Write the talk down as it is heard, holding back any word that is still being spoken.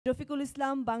রফিকুল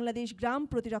ইসলাম বাংলাদেশ গ্রাম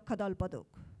প্রতিরক্ষা দল পদক।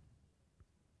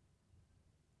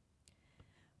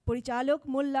 পরিচালক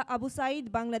মোল্লা আবু সাইদ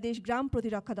বাংলাদেশ গ্রাম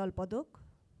প্রতিরক্ষা দল পদক।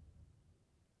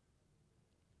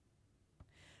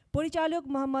 পরিচালক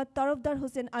মোহাম্মদ তরফদার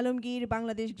হোসেন আলমগীর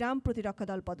বাংলাদেশ গ্রাম প্রতিরক্ষা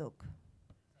দল পদক।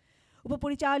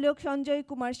 উপপরিচালক সঞ্জয়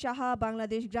কুমার সাহা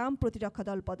বাংলাদেশ গ্রাম প্রতিরক্ষা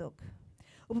দল পদক।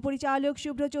 উপপরিচালক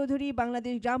শুভ্র চৌধুরী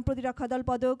বাংলাদেশ গ্রাম প্রতিরক্ষা দল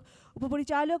পদক।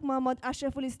 উপপরিচালক মোহাম্মদ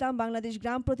আশরাফুল ইসলাম বাংলাদেশ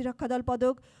গ্রাম প্রতিরক্ষা দল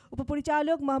পদক।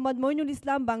 উপপরিচালক মোহাম্মদ মইনুল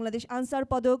ইসলাম বাংলাদেশ আনসার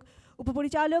পদক।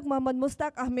 উপপরিচালক মোহাম্মদ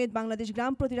মুস্তাক আহমেদ বাংলাদেশ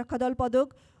গ্রাম প্রতিরক্ষা দল পদক।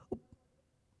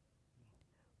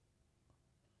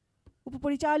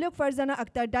 উপপরিচালক ফারজানা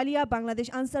আক্তার ডালিয়া বাংলাদেশ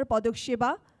আনসার পদক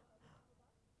সেবা।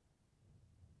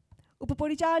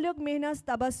 উপপরিচালক মেহনাজ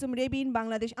তাবাসসুম রেবিন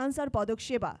বাংলাদেশ আনসার পদক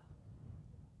সেবা।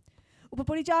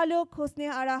 উপপরিচালক হোসনে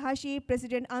আরা হাসি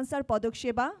প্রেসিডেন্ট আনসার পদক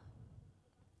সেবা।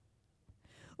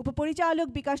 উপপরিচালক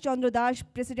বিকাশ চন্দ্র দাস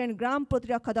প্রেসিডেন্ট গ্রাম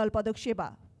প্রতিরক্ষা দল পদক সেবা।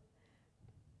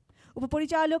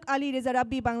 উপপরিচালক আলী রেজা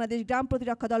রাব্বি বাংলাদেশ গ্রাম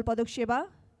প্রতিরক্ষা দল পদক সেবা।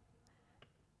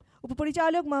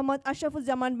 উপপরিচালক মোহাম্মদ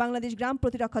আশরাফুজ্জামান বাংলাদেশ গ্রাম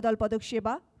প্রতিরক্ষা দল পদক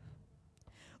সেবা।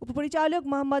 উপপরিচালক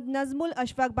মোহাম্মদ নাজমুল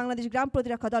আশফাক বাংলাদেশ গ্রাম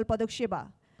প্রতিরক্ষা দল পদক সেবা।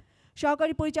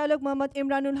 সহকারী পরিচালক মোহাম্মদ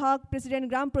ইমরানুল হক প্রেসিডেন্ট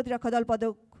গ্রাম প্রতিরক্ষা দল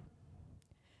পদক।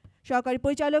 সহকারী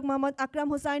পরিচালক মোহাম্মদ আকরাম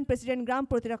হোসাইন প্রেসিডেন্ট গ্রাম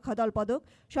প্রতিরক্ষা দল পদক।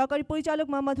 সহকারী পরিচালক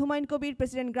মোহাম্মদ হুমায়ুন কবির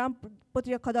প্রেসিডেন্ট গ্রাম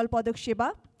প্রতিরক্ষা দল পদক সেবা।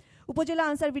 উপজেলা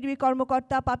আনসার ভিডিপি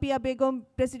কর্মকর্তা পাপিয়া বেগম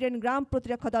প্রেসিডেন্ট গ্রাম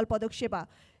প্রতিরক্ষা দল পদক সেবা।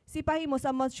 সিপাহী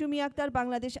মোসাম্মদ সুমি আক্তার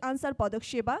বাংলাদেশ আনসার পদক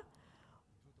সেবা।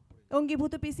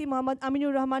 অঙ্গীভূত পিসি মোহাম্মদ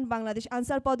আমিনুর রহমান বাংলাদেশ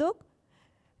আনসার পদক।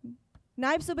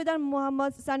 নায়েব সুবেদার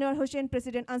মোহাম্মদ সানোয়ার হোসেন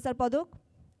প্রেসিডেন্ট আনসার পদক।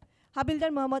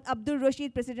 হাবিলদার মোহাম্মদ আব্দুর রশিদ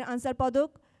প্রেসিডেন্ট আনসার পদক।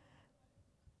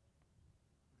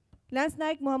 ল্যান্স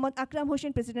নায়ক মোহাম্মদ আকরাম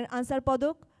হোসেন প্রেসিডেন্ট আনসার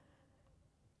পদক।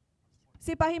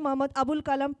 সিপাহী মোহাম্মদ আবুল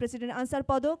কালাম প্রেসিডেন্ট আনসার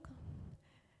পদক।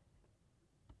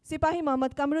 সিপাহী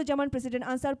মোহাম্মদ কামরুজ্জামান প্রেসিডেন্ট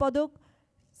আনসার পদক।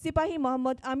 সিপাহী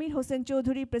মোহাম্মদ আমির হোসেন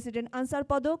চৌধুরী প্রেসিডেন্ট আনসার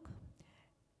পদক।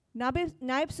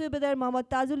 নায়েব সুবেদার মোহাম্মদ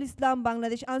তাজুল ইসলাম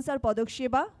বাংলাদেশ আনসার পদক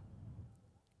সেবা।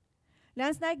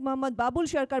 ল্যান্স নায়ক মোহাম্মদ বাবুল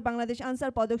সরকার বাংলাদেশ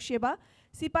আনসার পদক সেবা।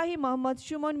 সিপাহী মোহাম্মদ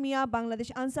সুমন মিয়া বাংলাদেশ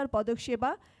আনসার পদক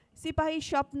সেবা। সিপাহী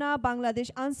স্বপ্না বাংলাদেশ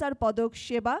আনসার পদক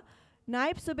সেবা।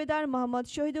 নায়েব সুবেদার মোহাম্মদ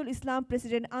শহীদুল ইসলাম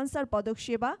প্রেসিডেন্ট আনসার পদক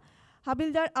সেবা।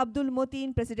 হাবিলদার আব্দুল মতিন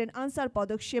প্রেসিডেন্ট আনসার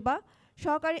পদক সেবা।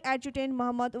 সহকারী অ্যাডজুটেন্ট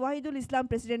মোহাম্মদ ওয়াহিদুল ইসলাম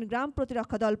প্রেসিডেন্ট গ্রাম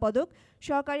প্রতিরক্ষা দল পদক।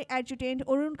 সহকারী অ্যাডজুটেন্ট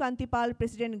অরুণ কান্তি পাল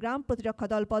প্রেসিডেন্ট গ্রাম প্রতিরক্ষা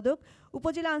দল পদক।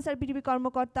 উপজেলা আনসার ভিডিপি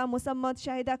কর্মকর্তা মোসাম্মদ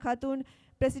শাহিদা খাতুন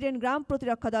প্রেসিডেন্ট গ্রাম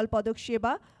প্রতিরক্ষা দল পদক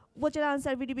সেবা। উপজেলা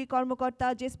আনসার ভিডিপি কর্মকর্তা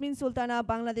জেসমিন সুলতানা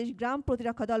বাংলাদেশ গ্রাম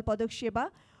প্রতিরক্ষা দল পদক সেবা।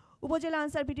 উপজেলা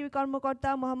আনসার ভিডিপি কর্মকর্তা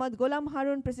মোহাম্মদ গোলাম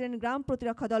হারুন প্রেসিডেন্ট গ্রাম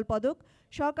প্রতিরক্ষা দল পদক।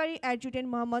 সহকারী অ্যাডজুটেন্ট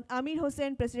মোহাম্মদ আমির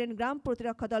হোসেন প্রেসিডেন্ট গ্রাম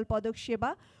প্রতিরক্ষা দল পদক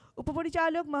সেবা।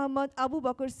 উপপরিচালক মোহাম্মদ আবু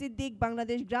বকর সিদ্দিক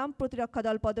বাংলাদেশ গ্রাম প্রতিরক্ষা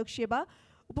দল পদক সেবা।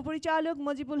 উপপরিচালক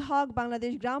মজিবুল হক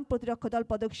বাংলাদেশ গ্রাম প্রতিরক্ষা দল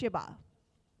পদক সেবা।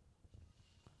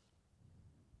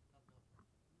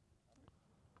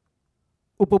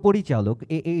 উপপরিচালক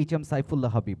AAHM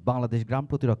সাইফুল্লাহ হাবিব বাংলাদেশ গ্রাম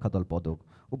প্রতিরক্ষা দল পদক।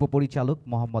 উপপরিচালক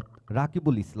মোহাম্মদ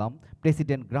রাকিবুল ইসলাম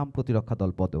প্রেসিডেন্ট গ্রাম প্রতিরক্ষা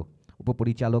দল পদক।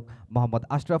 উপপরিচালক মোহাম্মদ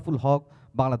আশরাফুল হক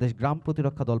বাংলাদেশ গ্রাম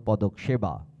প্রতিরক্ষা দল পদক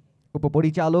সেবা।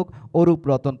 উপপরিচালক অরূপ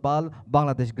রতন পাল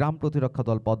বাংলাদেশ গ্রাম প্রতিরক্ষা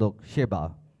দল পদক সেবা।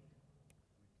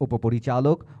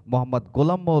 উপপরিচালক মোহাম্মদ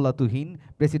গোলাম মওলা তুহিন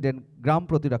প্রেসিডেন্ট গ্রাম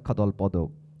প্রতিরক্ষা দল পদক।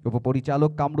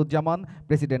 উপপরিচালক কামরুজ্জামান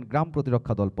প্রেসিডেন্ট গ্রাম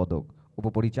প্রতিরক্ষা দল পদক।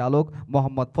 উপপরিচালক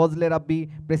মোহাম্মদ ফজলে রাব্বি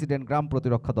প্রেসিডেন্ট গ্রাম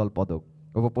প্রতিরক্ষা দল পদক।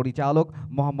 উপপরিচালক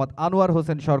মোহাম্মদ আনোয়ার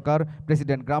হোসেন সরকার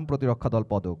প্রেসিডেন্ট গ্রাম প্রতিরক্ষা দল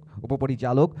পদক।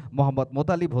 উপপরিচালক মোহাম্মদ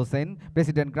মোতালিব হোসেন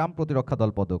প্রেসিডেন্ট গ্রাম প্রতিরক্ষা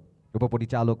দল পদক।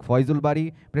 উপপরিচালক ফয়জুল বাড়ি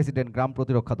প্রেসিডেন্ট গ্রাম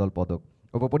প্রতিরক্ষা দল পদক।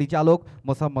 উপপরিচালক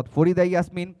মোসাম্মদ ফরিদা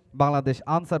ইয়াসমিন বাংলাদেশ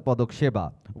আনসার পদক সেবা।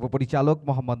 উপপরিচালক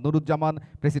মোহাম্মদ নুরুজ্জামান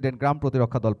প্রেসিডেন্ট গ্রাম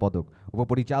প্রতিরক্ষা দল পদক।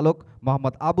 উপপরিচালক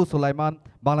মোহাম্মদ আবু সুলাইমান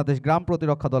বাংলাদেশ গ্রাম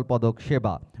প্রতিরক্ষা দল পদক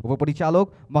সেবা। উপপরিচালক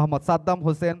মোহাম্মদ সাদ্দাম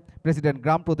হোসেন প্রেসিডেন্ট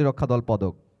গ্রাম প্রতিরক্ষা দল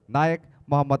পদক। নায়েক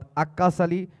মোহাম্মদ আক্কাস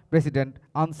আলী প্রেসিডেন্ট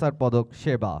আনসার পদক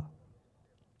সেবা।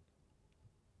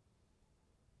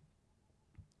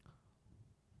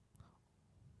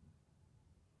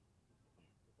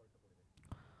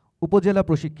 উপজেলা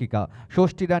প্রশিক্ষিকা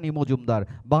ষষ্ঠী রানী মজুমদার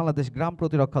বাংলাদেশ গ্রাম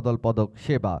প্রতিরক্ষা দল পদক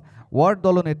সেবা। ওয়ার্ড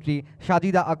দলনেত্রী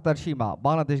সাজিদা আক্তার সীমা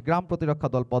বাংলাদেশ গ্রাম প্রতিরক্ষা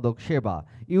দল পদক সেবা।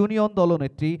 ইউনিয়ন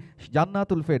দলনেত্রী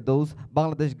জান্নাতুল ফেরদৌস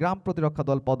বাংলাদেশ গ্রাম প্রতিরক্ষা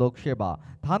দল পদক সেবা।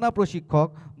 থানা প্রশিক্ষক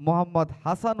মোহাম্মদ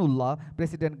হাসানুল্লাহ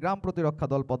প্রেসিডেন্ট গ্রাম প্রতিরক্ষা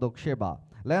দল পদক সেবা।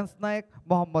 Lance Naik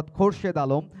Mohammad Khorshed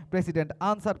Alam president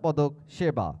answer পদক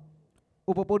সেবা।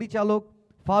 উপপরিচালক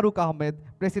ফারুক আহমেদ,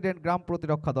 প্রেসিডেন্ট গ্রাম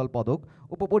প্রতিরক্ষা দল পদক।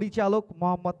 উপপরিচালক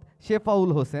মোহাম্মদ শেফাউল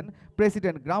হোসেন,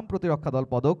 প্রেসিডেন্ট গ্রাম প্রতিরক্ষা দল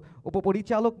পদক।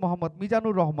 উপপরিচালক মোহাম্মদ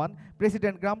মিজানুর রহমান,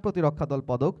 প্রেসিডেন্ট গ্রাম প্রতিরক্ষা দল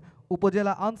পদক।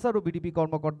 উপজেলা আনসার ও বিডিপি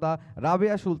কর্মকর্তা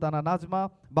রাবেয়া সুলতানা নাজমা,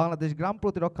 বাংলাদেশ গ্রাম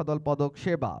প্রতিরক্ষা দল পদক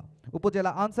সেবা।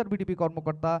 উপজেলা আনসার বিডিপি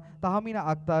কর্মকর্তা তাহমিনা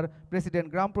আক্তার, প্রেসিডেন্ট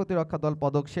গ্রাম প্রতিরক্ষা দল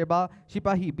পদক সেবা।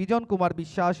 সিপাহী বিজন কুমার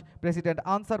বিশ্বাস, প্রেসিডেন্ট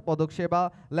আনসার পদক সেবা।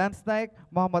 Lance Naik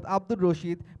Mohammad Abdur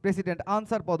Rashid, president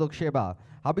answer পদক সেবা।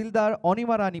 হাবিলদার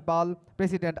অনিমা রানী পাল,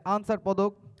 প্রেসিডেন্ট আনসার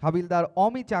পদক। হাবিলদার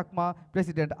অমি চাকমা,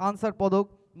 প্রেসিডেন্ট আনসার পদক।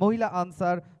 মহিলা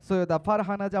আনসার সৈয়দা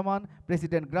ফারহানা জামান,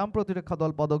 প্রেসিডেন্ট গ্রাম প্রতিরক্ষা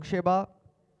দল পদক সেবা।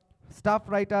 Staff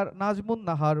writer Nazmun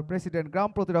Nahar, president গ্রাম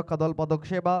প্রতিরক্ষা দল পদক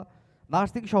সেবা।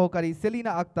 নার্সিং সহকারী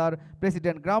সেলিনা আক্তার,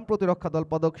 প্রেসিডেন্ট গ্রাম প্রতিরক্ষা দল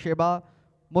পদক সেবা।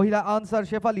 মহিলা আনসার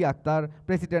শেফালি আক্তার,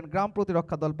 প্রেসিডেন্ট গ্রাম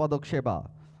প্রতিরক্ষা দল পদক সেবা।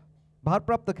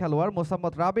 ভারপ্রাপ্ত খেলোয়াড়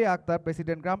মোসাম্মদ রাবে আক্তার,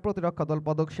 প্রেসিডেন্ট গ্রাম প্রতিরক্ষা দল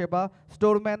পদক সেবা।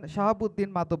 স্টোরম্যান শাহাবুদ্দিন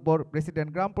মাতব্বর, প্রেসিডেন্ট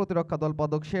গ্রাম প্রতিরক্ষা দল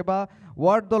পদক সেবা।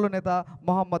 ওয়ার্ড দলনেতা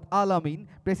মোহাম্মদ আল আমিন,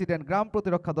 প্রেসিডেন্ট গ্রাম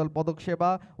প্রতিরক্ষা দল পদক সেবা।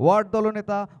 ওয়ার্ড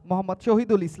দলনেতা মোহাম্মদ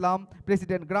শহীদুল ইসলাম,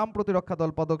 প্রেসিডেন্ট গ্রাম প্রতিরক্ষা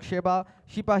দল পদক সেবা।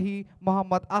 সিপাহী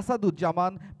মোহাম্মদ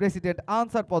আসাদুজ্জামান, প্রেসিডেন্ট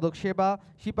আনসার পদক সেবা।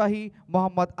 সিপাহী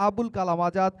মোহাম্মদ আবুল কালাম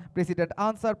আজাদ, প্রেসিডেন্ট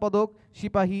আনসার পদক।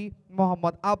 সিপাহী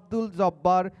মোহাম্মদ আব্দুল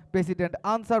জব্বার, প্রেসিডেন্ট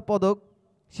আনসার পদক।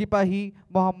 সিপাহী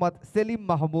মোহাম্মদ সেলিম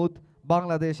মাহমুদ,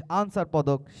 বাংলাদেশ আনসার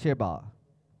পদক সেবা।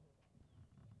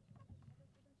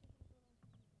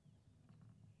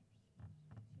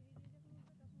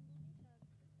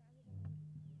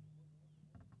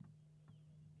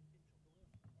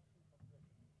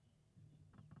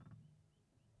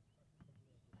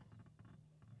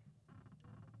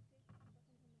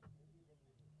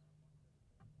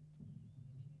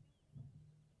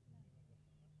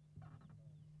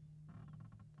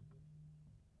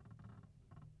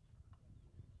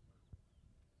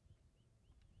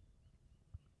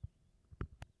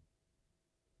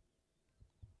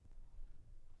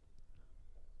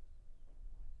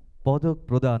 পদক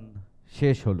প্রদান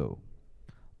শেষ হলো।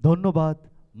 ধন্যবাদ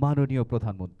মাননীয়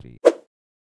প্রধানমন্ত্রী।